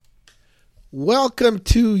Welcome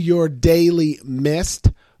to your daily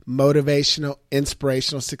missed motivational,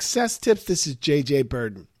 inspirational success tips. This is JJ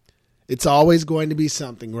Burden. It's always going to be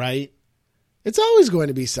something, right? It's always going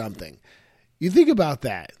to be something. You think about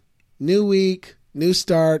that. New week, new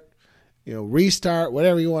start, restart,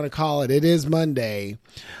 whatever you want to call it. It is Monday.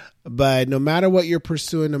 But no matter what you're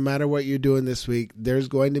pursuing, no matter what you're doing this week, there's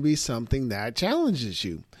going to be something that challenges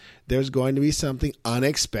you. There's going to be something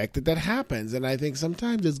unexpected that happens. And I think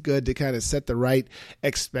sometimes it's good to kind of set the right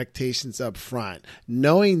expectations up front,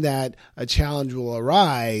 knowing that a challenge will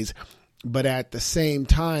arise, but at the same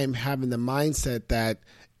time, having the mindset that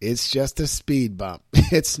it's just a speed bump.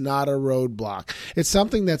 It's not a roadblock. It's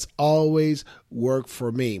something that's always worked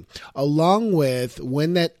for me. Along with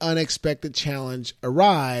when that unexpected challenge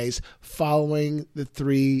arises, following the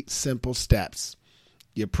 3 simple steps.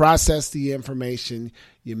 You process the information,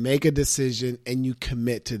 you make a decision, and you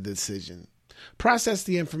commit to the decision. Process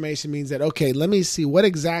the information means that, okay, let me see what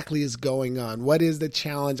exactly is going on. What is the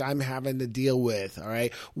challenge I'm having to deal with? All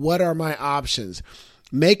right. What are my options?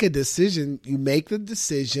 Make a decision. You make the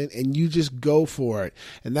decision and you just go for it.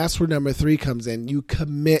 And that's where number 3 comes in. You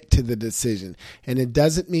commit to the decision. And it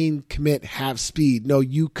doesn't mean commit half speed. No,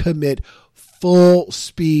 you commit full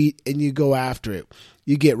speed and you go after it.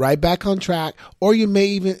 You get right back on track, or you may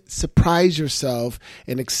even surprise yourself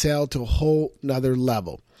and excel to a whole nother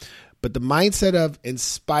level. But the mindset of, in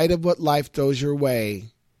spite of what life throws your way,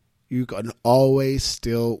 you can always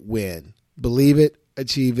still win. Believe it,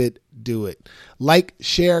 achieve it, do it. Like,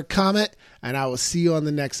 share, comment, and I will see you on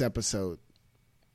the next episode.